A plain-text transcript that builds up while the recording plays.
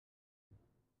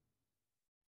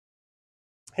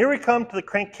here we come to the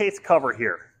crankcase cover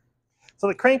here. So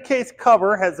the crankcase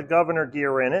cover has the governor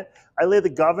gear in it. I lay the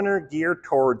governor gear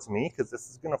towards me because this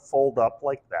is going to fold up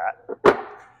like that.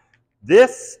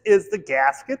 This is the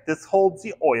gasket. This holds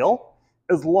the oil.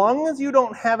 As long as you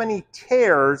don't have any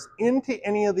tears into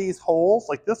any of these holes,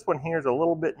 like this one here is a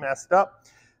little bit messed up,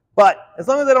 but as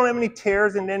long as I don't have any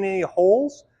tears into any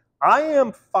holes, I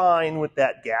am fine with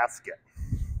that gasket.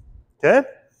 Okay?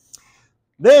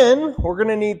 Then we're going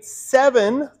to need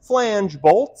 7 flange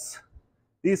bolts.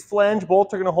 These flange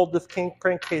bolts are going to hold this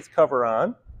crankcase cover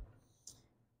on.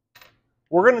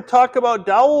 We're going to talk about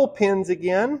dowel pins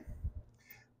again.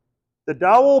 The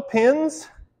dowel pins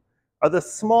are the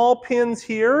small pins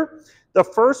here. The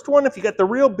first one, if you got the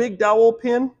real big dowel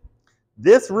pin,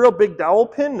 this real big dowel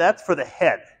pin, that's for the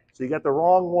head. So you got the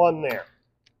wrong one there.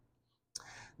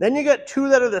 Then you got 2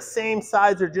 that are the same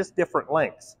size or just different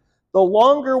lengths. The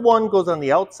longer one goes on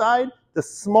the outside. The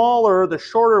smaller, the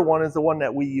shorter one is the one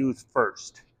that we use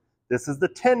first. This is the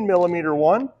 10 millimeter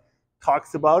one.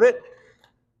 Talks about it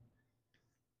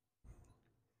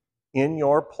in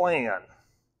your plan.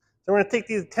 So we're going to take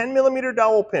these 10 millimeter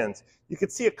dowel pins. You can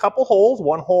see a couple holes,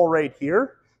 one hole right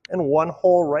here and one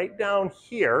hole right down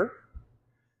here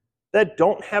that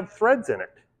don't have threads in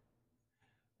it.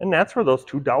 And that's where those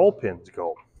 2 dowel pins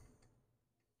go.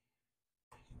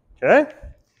 Okay,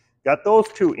 got those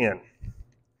 2 in.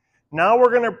 Now we're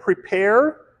going to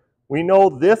prepare. We know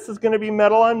this is going to be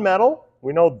metal on metal.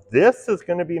 We know this is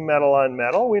going to be metal on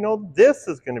metal. We know this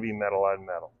is going to be metal on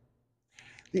metal.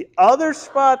 The other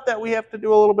spot that we have to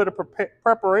do a little bit of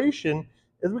preparation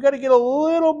is we got to get a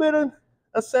little bit of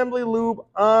assembly lube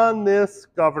on this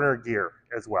governor gear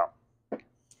as well.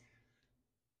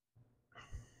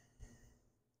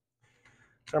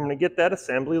 So I'm going to get that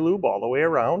assembly lube all the way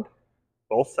around,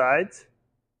 both sides.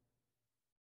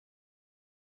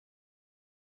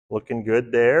 Looking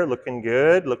good there, looking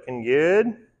good, looking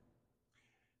good.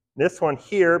 This one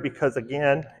here, because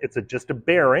again, it's just a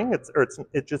bearing, it's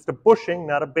just a bushing,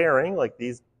 not a bearing like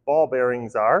these ball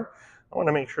bearings are. I want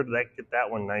to make sure that I get that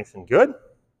one nice and good.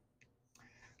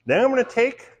 Then I'm going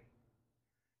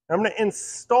to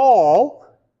install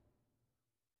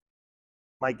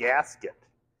my gasket.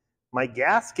 My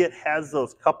gasket has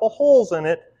those couple holes in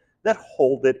it that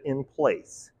hold it in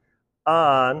place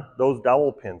on those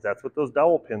dowel pins. That's what those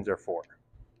dowel pins are for.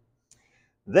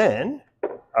 Then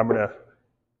I'm going to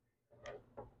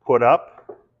put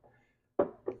up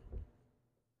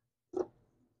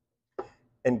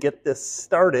and get this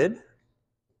started.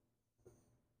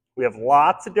 We have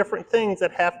lots of different things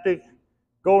that have to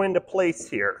go into place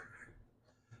here.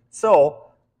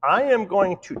 So I am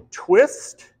going to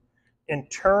twist and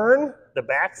turn the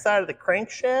back side of the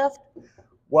crankshaft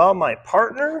while my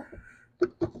partner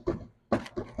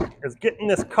is getting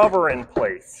this cover in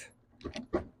place.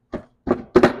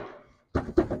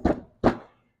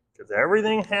 Because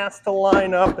everything has to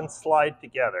line up and slide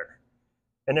together.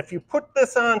 And if you put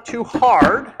this on too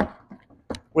hard,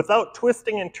 without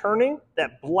twisting and turning,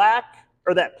 that black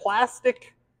or that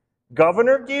plastic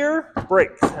governor gear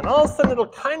breaks. And all of a sudden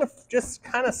it'll just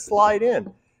kind of slide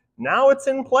in. Now it's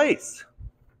in place.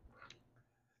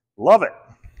 Love it.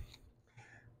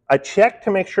 I check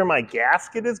to make sure my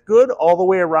gasket is good all the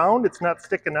way around. It's not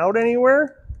sticking out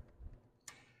anywhere.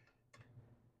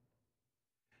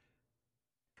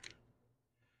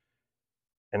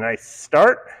 And I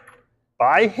start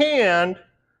by hand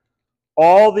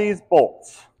all these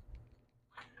bolts.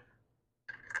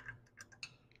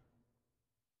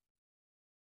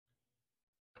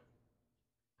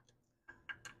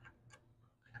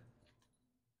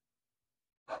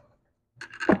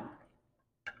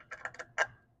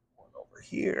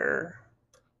 Here.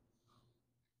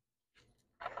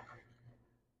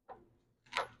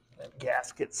 That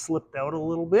gasket slipped out a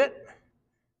little bit.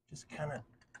 Just kind of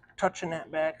touching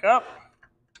that back up.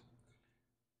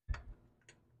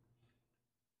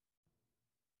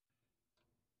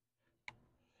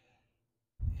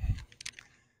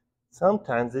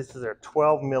 Sometimes this is our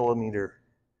 12 millimeter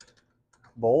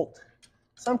bolt.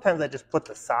 Sometimes I just put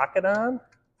the socket on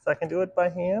so I can do it by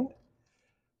hand.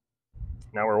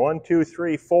 Now we're 1, 2,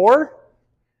 3, 4,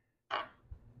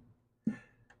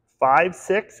 5,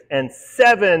 6, and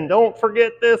 7. Don't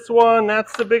forget this one.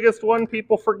 That's the biggest one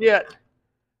people forget.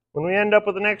 When we end up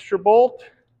with an extra bolt,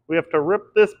 we have to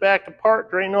rip this back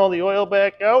apart, drain all the oil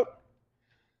back out.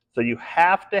 So you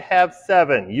have to have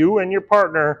 7. You and your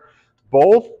partner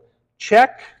both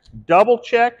check, double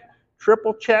check,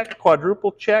 triple check,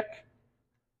 quadruple check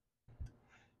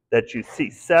that you see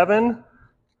 7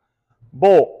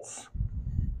 bolts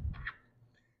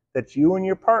that you and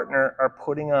your partner are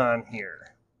putting on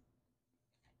here.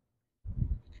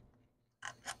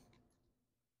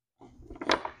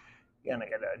 Again, I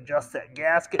got to adjust that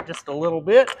gasket just a little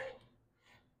bit.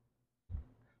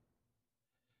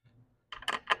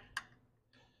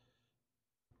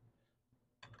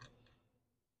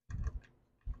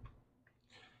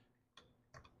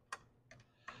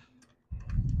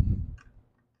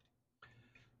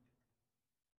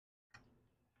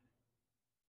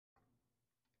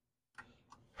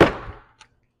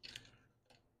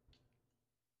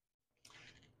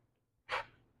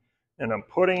 And I'm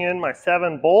putting in my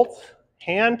 7 bolts,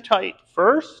 hand tight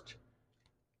first.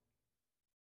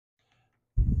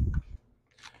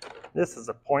 This is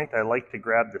a point I like to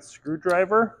grab the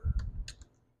screwdriver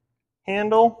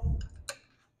handle.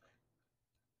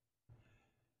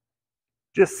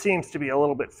 Just seems to be a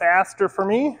little bit faster for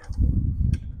me.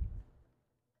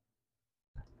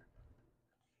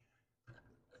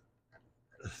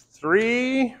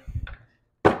 Three,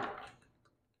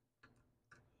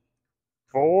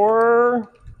 4,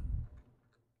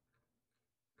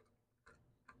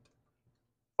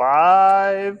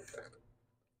 5,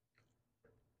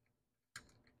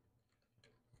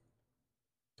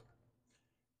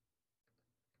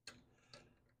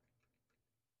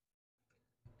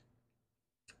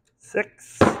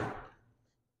 6,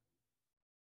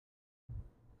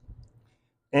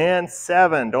 and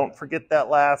 7. Don't forget that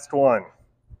last one.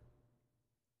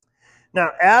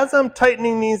 Now, as I'm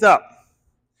tightening these up,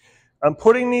 I'm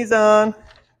putting these on,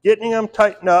 getting them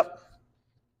tightened up.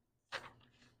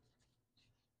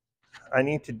 I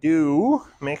need to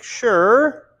make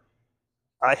sure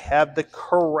I have the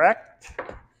correct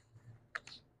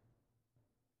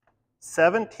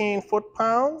 17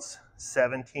 foot-pounds.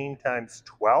 17 times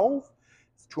 12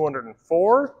 is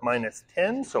 204 minus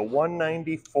 10, so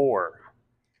 194.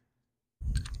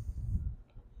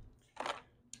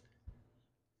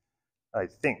 I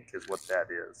think is what that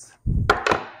is.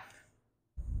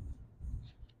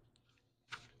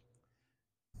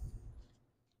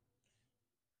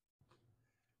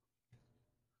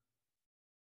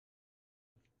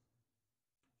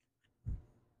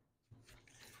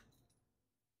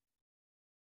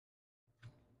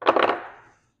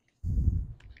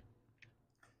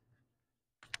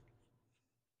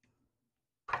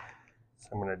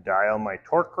 So I'm going to dial my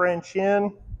torque wrench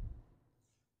in.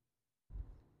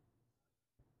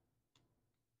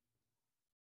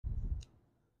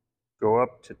 Go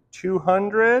up to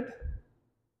 200.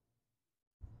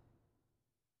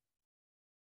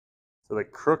 So the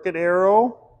crooked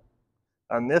arrow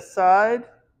on this side,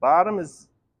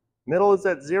 middle is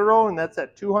at 0, and that's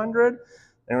at 200.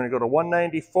 Then we're going to go to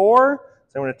 194.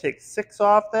 So I'm going to take 6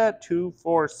 off that, 2,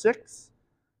 4, 6.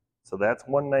 So that's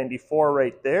 194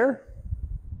 right there.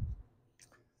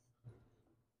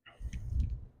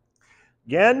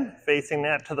 Again, facing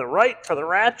that to the right for the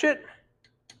ratchet.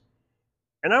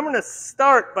 And I'm going to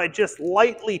start by just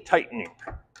lightly tightening.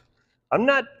 I'm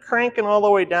not cranking all the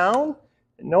way down.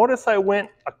 Notice I went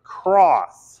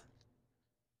across.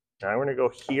 Now I'm going to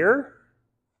go here.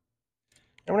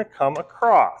 I'm going to come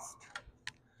across.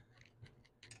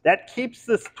 That keeps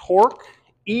this torque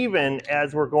even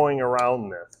as we're going around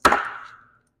this.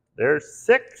 There's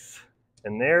 6,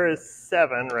 and there is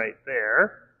 7 right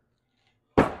there.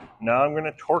 Now I'm going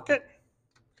to torque it.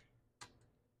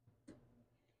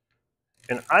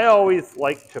 And I always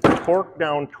like to torque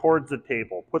down towards the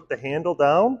table. Put the handle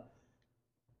down.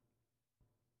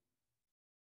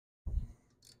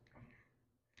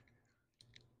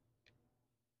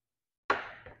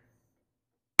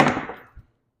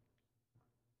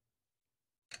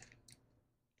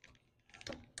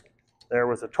 There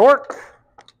was a torque.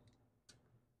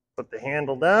 Put the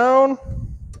handle down.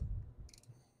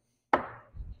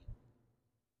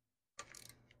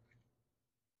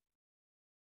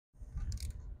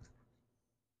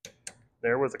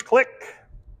 There was a click.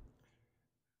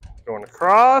 Going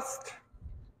across.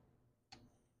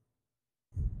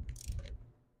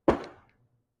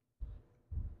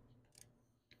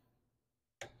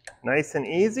 Nice and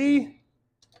easy.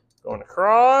 Going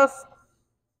across.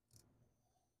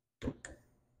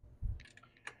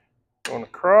 Going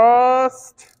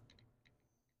across.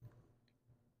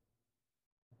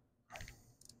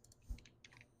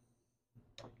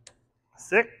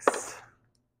 Six.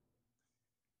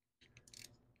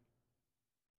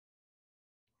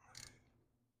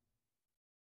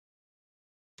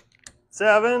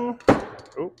 7.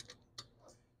 Oop.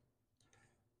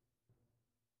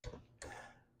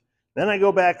 Then I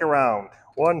go back around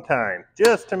one time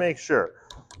just to make sure.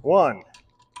 1,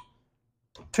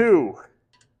 2,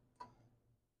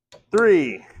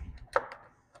 3.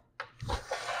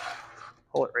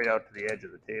 Pull it right out to the edge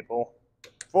of the table.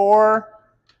 4,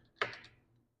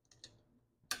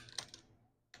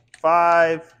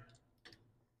 5,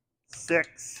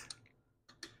 6,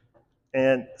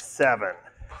 and 7.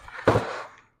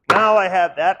 Now I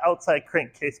have that outside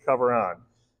crankcase cover on.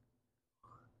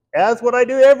 As what I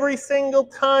do every single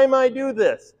time I do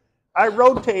this, I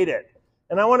rotate it.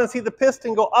 And I want to see the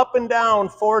piston go up and down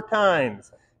 4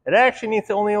 times. It actually needs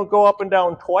to only go up and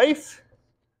down twice,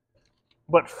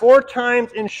 but 4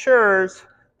 times ensures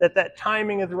that that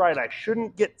timing is right. I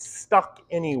shouldn't get stuck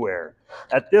anywhere.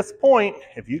 At this point,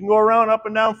 if you can go around up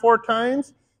and down 4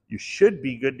 times, you should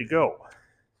be good to go.